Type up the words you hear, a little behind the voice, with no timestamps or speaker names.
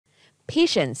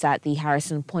Patients at the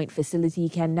Harrison Point facility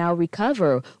can now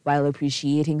recover while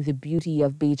appreciating the beauty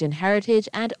of Bajan heritage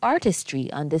and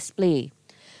artistry on display.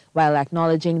 While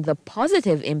acknowledging the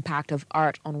positive impact of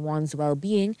art on one's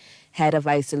well-being, head of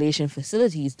isolation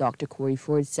facilities Dr. Corey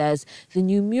Ford says the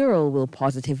new mural will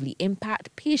positively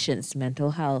impact patients'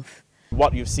 mental health.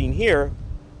 What you've seen here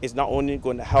is not only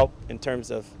going to help in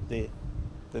terms of the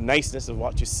niceness of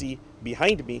what you see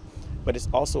behind me, but it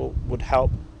also would help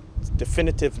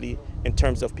definitively in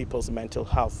terms of people's mental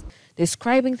health.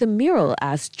 Describing the mural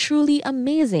as truly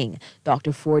amazing,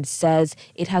 Dr. Ford says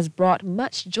it has brought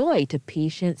much joy to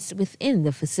patients within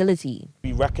the facility.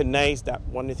 We recognize that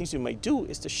one of the things we might do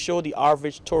is to show the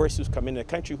average tourist who's coming in the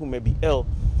country who may be ill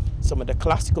some of the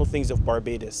classical things of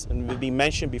Barbados, and will be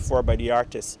mentioned before by the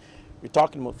artists. We're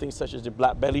talking about things such as the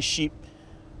black belly sheep.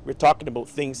 We're talking about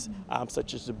things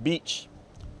such as the beach,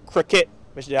 cricket,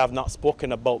 which they have not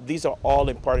spoken about. These are all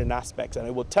important aspects, and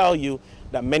I will tell you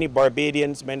that many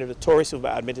Barbadians, many of the tourists who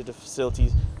have admitted to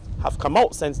facilities have come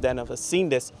out since then and have seen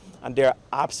this, and they're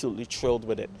absolutely thrilled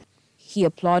with it. He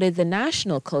applauded the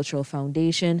National Cultural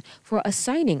Foundation for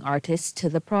assigning artists to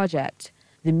the project.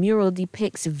 The mural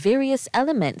depicts various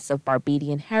elements of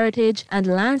Barbadian heritage and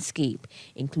landscape,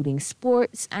 including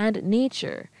sports and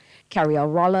nature. Carriel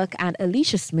Rollock and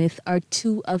Alicia Smith are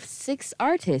 2 of 6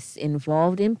 artists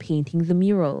involved in painting the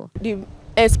mural. The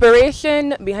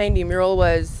inspiration behind the mural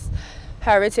was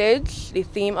heritage. The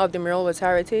theme of the mural was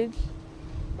heritage.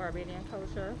 Barbadian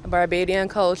culture. Barbadian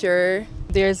culture.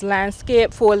 There's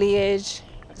landscape, foliage.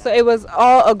 So it was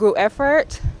all a group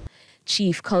effort.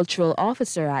 Chief Cultural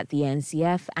Officer at the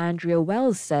NCF, Andrea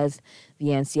Wells, says the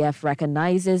NCF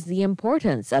recognizes the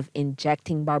importance of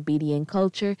injecting Barbadian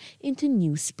culture into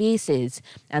new spaces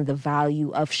and the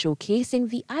value of showcasing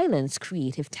the island's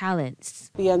creative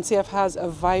talents. The NCF has a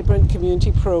vibrant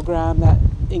community program that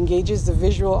engages the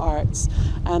visual arts,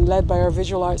 and led by our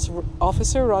visual arts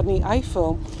officer, Rodney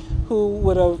Eiffel, who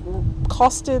would have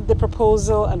costed the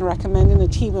proposal and recommending a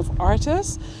team of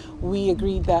artists. We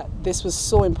agreed that this was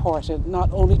so important, not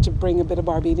only to bring a bit of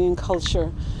Barbadian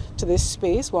culture to this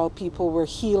space while people were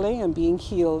healing and being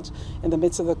healed in the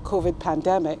midst of the COVID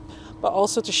pandemic, but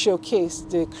also to showcase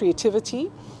the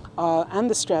creativity and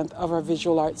the strength of our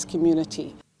visual arts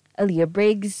community. Aliyah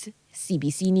Briggs,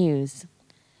 CBC News.